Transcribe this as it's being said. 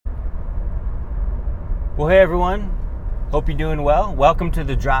Well, hey everyone. Hope you're doing well. Welcome to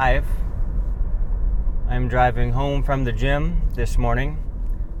The Drive. I'm driving home from the gym this morning.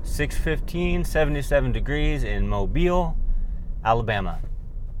 6:15, 77 degrees in Mobile, Alabama.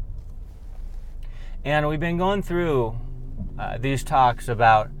 And we've been going through these talks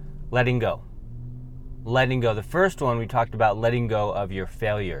about letting go. Letting go. The first one we talked about letting go of your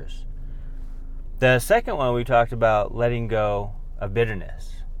failures. The second one we talked about letting go of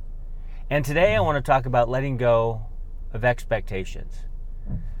bitterness. And today I want to talk about letting go of expectations.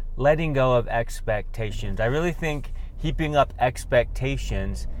 Letting go of expectations. I really think heaping up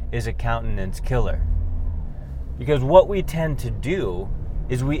expectations is a countenance killer. Because what we tend to do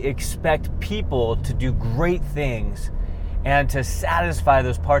is we expect people to do great things and to satisfy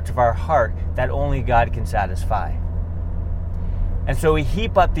those parts of our heart that only God can satisfy. And so we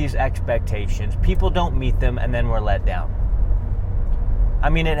heap up these expectations. People don't meet them, and then we're let down. I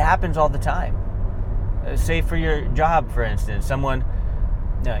mean, it happens all the time. Say for your job, for instance, someone,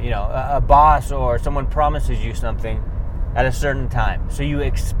 a boss or someone promises you something at a certain time. So you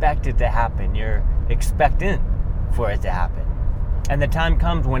expect it to happen. You're expectant for it to happen. And the time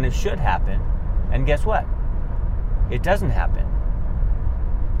comes when it should happen. And guess what? It doesn't happen.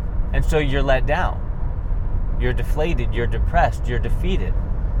 And so you're let down. You're deflated. You're depressed. You're defeated.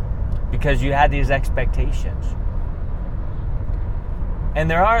 Because you had these expectations. And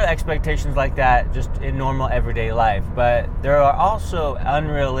there are expectations like that just in normal everyday life, but there are also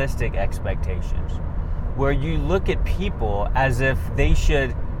unrealistic expectations where you look at people as if they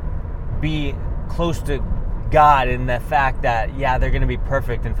should be close to God in the fact that, they're going to be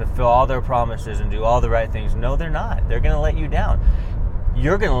perfect and fulfill all their promises and do all the right things. No, they're not. They're going to let you down.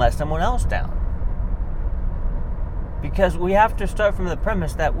 You're going to let someone else down. Because we have to start from the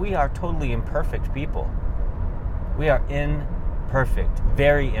premise that we are totally imperfect people. We are imperfect,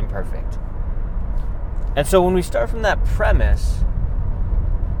 very imperfect. And so when we start from that premise,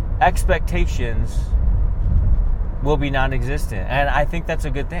 expectations will be non-existent. And I think that's a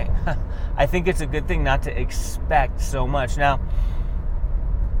good thing. I think it's a good thing not to expect so much. Now,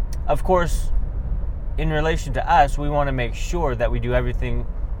 of course, in relation to us, we want to make sure that we do everything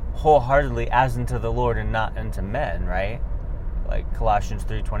wholeheartedly as unto the Lord and not unto men, right? Like Colossians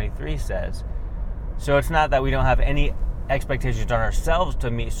 3:23 says. So it's not that we don't have any expectations on ourselves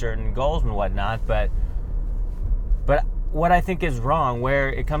to meet certain goals and whatnot, but what I think is wrong, where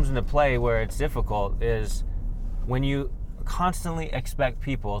it comes into play, where it's difficult, is when you constantly expect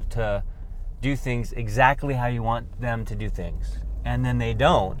people to do things exactly how you want them to do things, and then they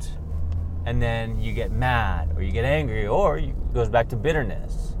don't, and then you get mad, or you get angry, or it goes back to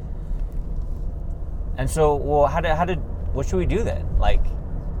bitterness. And so, well, what should we do then?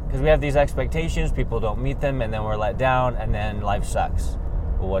 Because we have these expectations, people don't meet them, and then we're let down, and then life sucks.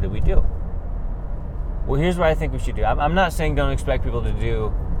 Well, what do we do? Well, here's what I think we should do. I'm not saying don't expect people to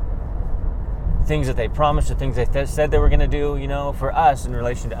do things that they promised or things they said they were going to do. For us, in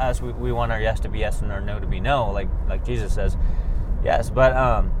relation to us, we want our yes to be yes and our no to be no, like Jesus says, yes. But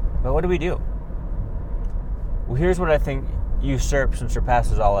what do we do? Well, here's what I think usurps and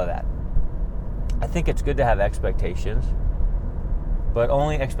surpasses all of that. I think it's good to have expectations, but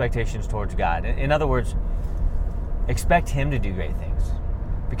only expectations towards God. In other words, expect Him to do great things.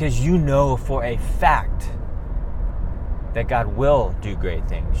 Because you know for a fact that God will do great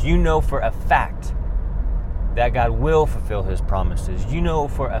things. You know for a fact that God will fulfill His promises. You know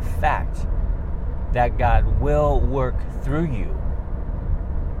for a fact that God will work through you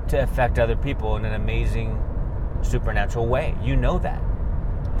to affect other people in an amazing, supernatural way. You know that.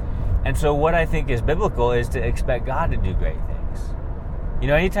 And so what I think is biblical is to expect God to do great things.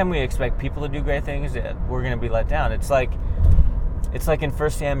 Anytime we expect people to do great things, we're going to be let down. It's like in 1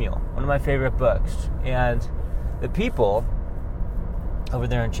 Samuel, one of my favorite books. And the people, over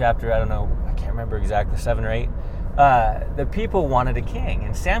there in chapter, I can't remember exactly, 7 or 8, the people wanted a king.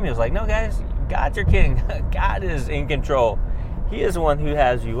 And Samuel's like, no, guys, God's your king. God is in control. He is the one who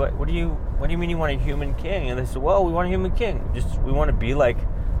has you. What do you mean you want a human king? And they said, well, we want a human king. We want to be like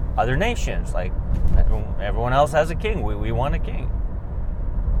other nations. Like everyone else has a king. We want a king.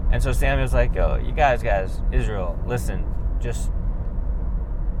 And so Samuel's like, oh, you guys, Israel, listen, just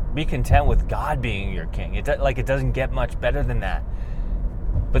be content with God being your king. It doesn't get much better than that.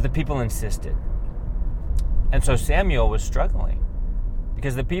 But the people insisted. And so Samuel was struggling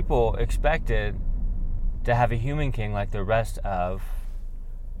because the people expected to have a human king like the rest of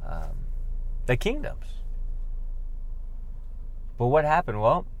the kingdoms. But what happened?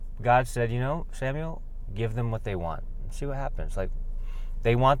 Well, God said, Samuel, give them what they want. See what happens.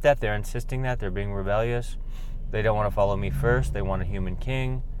 They want that. They're insisting that. They're being rebellious. They don't want to follow me first. They want a human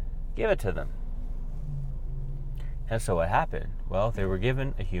king. Give it to them. And so what happened? Well, they were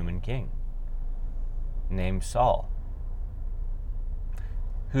given a human king named Saul,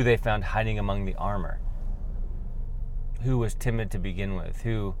 who they found hiding among the armor, who was timid to begin with,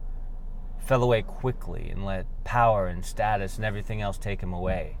 who fell away quickly and let power and status and everything else take him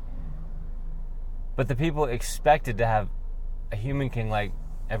away. But the people expected to have a human king like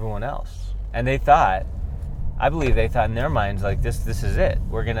everyone else. And they thought, I believe they thought in their minds, like, this is it.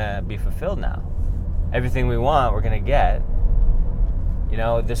 We're going to be fulfilled now. Everything we want, we're going to get.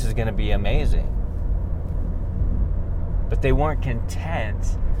 This is going to be amazing. But they weren't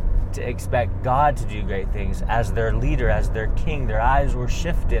content to expect God to do great things as their leader, as their king. Their eyes were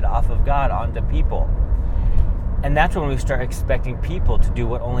shifted off of God onto people. And that's when we start expecting people to do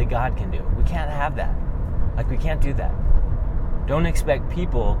what only God can do. We can't have that. We can't do that. Don't expect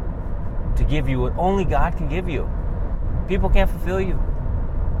people to give you what only God can give you. People can't fulfill you.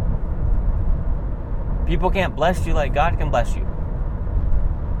 People can't bless you like God can bless you.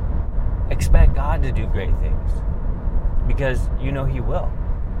 Expect God to do great things because you know He will.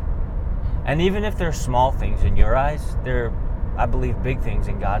 And even if they're small things in your eyes, they're, I believe, big things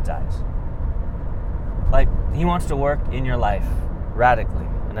in God's eyes. He wants to work in your life radically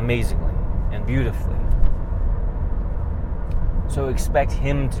and amazingly and beautifully. So expect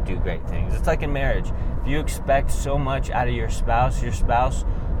Him to do great things. It's like in marriage. If you expect so much out of your spouse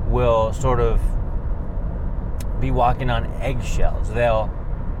will sort of be walking on eggshells. They'll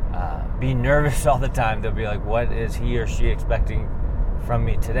be nervous all the time. They'll be like, what is he or she expecting from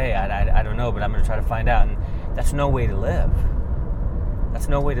me today? I don't know, but I'm going to try to find out. And that's no way to live. That's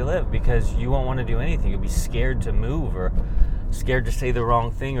no way to live, because you won't want to do anything. You'll be scared to move, or scared to say the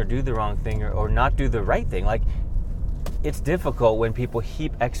wrong thing, or do the wrong thing, or not do the right thing. It's difficult when people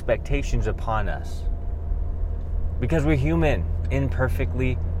heap expectations upon us, because we're human,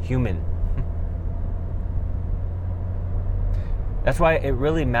 imperfectly human. That's why it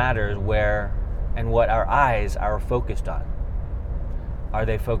really matters where and what our eyes are focused on. Are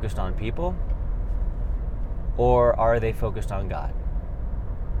they focused on people, or are they focused on God?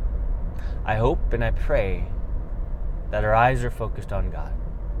 I hope and I pray that our eyes are focused on God,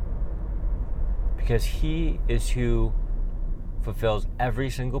 because He is who fulfills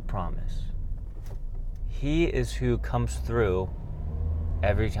every single promise. He is who comes through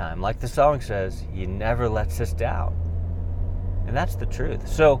every time. Like the song says, He never lets us down. And that's the truth.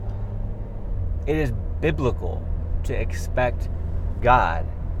 So it is biblical to expect God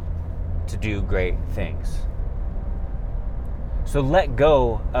to do great things. So let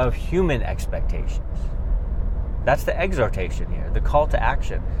go of human expectations. That's the exhortation here, the call to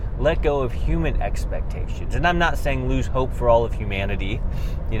action. Let go of human expectations. And I'm not saying lose hope for all of humanity,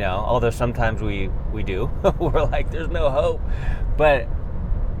 although sometimes we do. We're like, there's no hope. But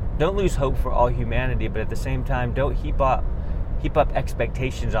don't lose hope for all humanity, but at the same time, don't heap up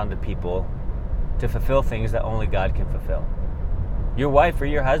expectations onto people to fulfill things that only God can fulfill. Your wife or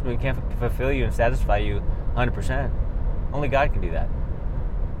your husband can't fulfill you and satisfy you 100%. Only God can do that.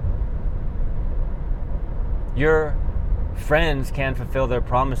 Your friends can fulfill their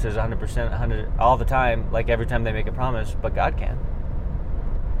promises 100%, all the time, like every time they make a promise, but God can.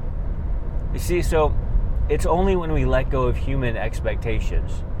 You see, so it's only when we let go of human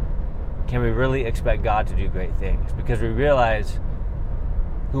expectations can we really expect God to do great things, because we realize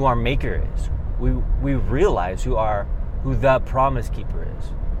who our Maker is. We realize who the Promise Keeper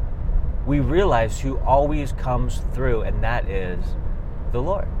is. We realize who always comes through, and that is the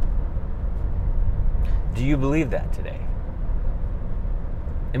Lord. Do you believe that today?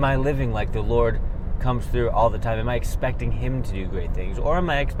 Am I living like the Lord comes through all the time? Am I expecting Him to do great things? Or am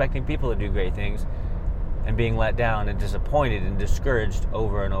I expecting people to do great things and being let down and disappointed and discouraged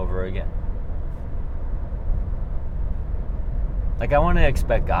over and over again? I want to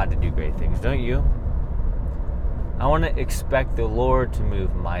expect God to do great things, don't you? I want to expect the Lord to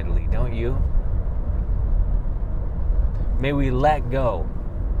move mightily, don't you? May we let go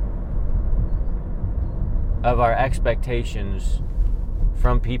of our expectations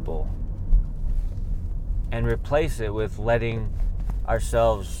from people and replace it with letting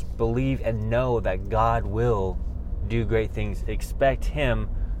ourselves believe and know that God will do great things. Expect Him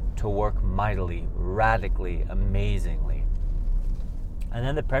to work mightily, radically, amazingly. And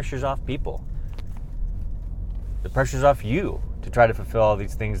then the pressure's off people. The pressure's off you to try to fulfill all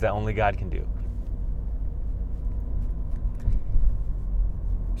these things that only God can do.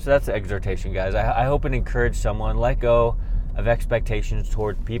 So that's the exhortation, guys. I hope it encouraged someone. Let go of expectations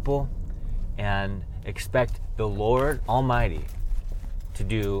toward people and expect the Lord Almighty to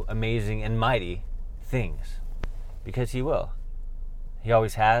do amazing and mighty things, because He will. He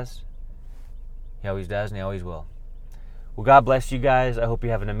always has, He always does, and He always will. Well, God bless you guys. I hope you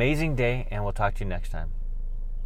have an amazing day, and we'll talk to you next time.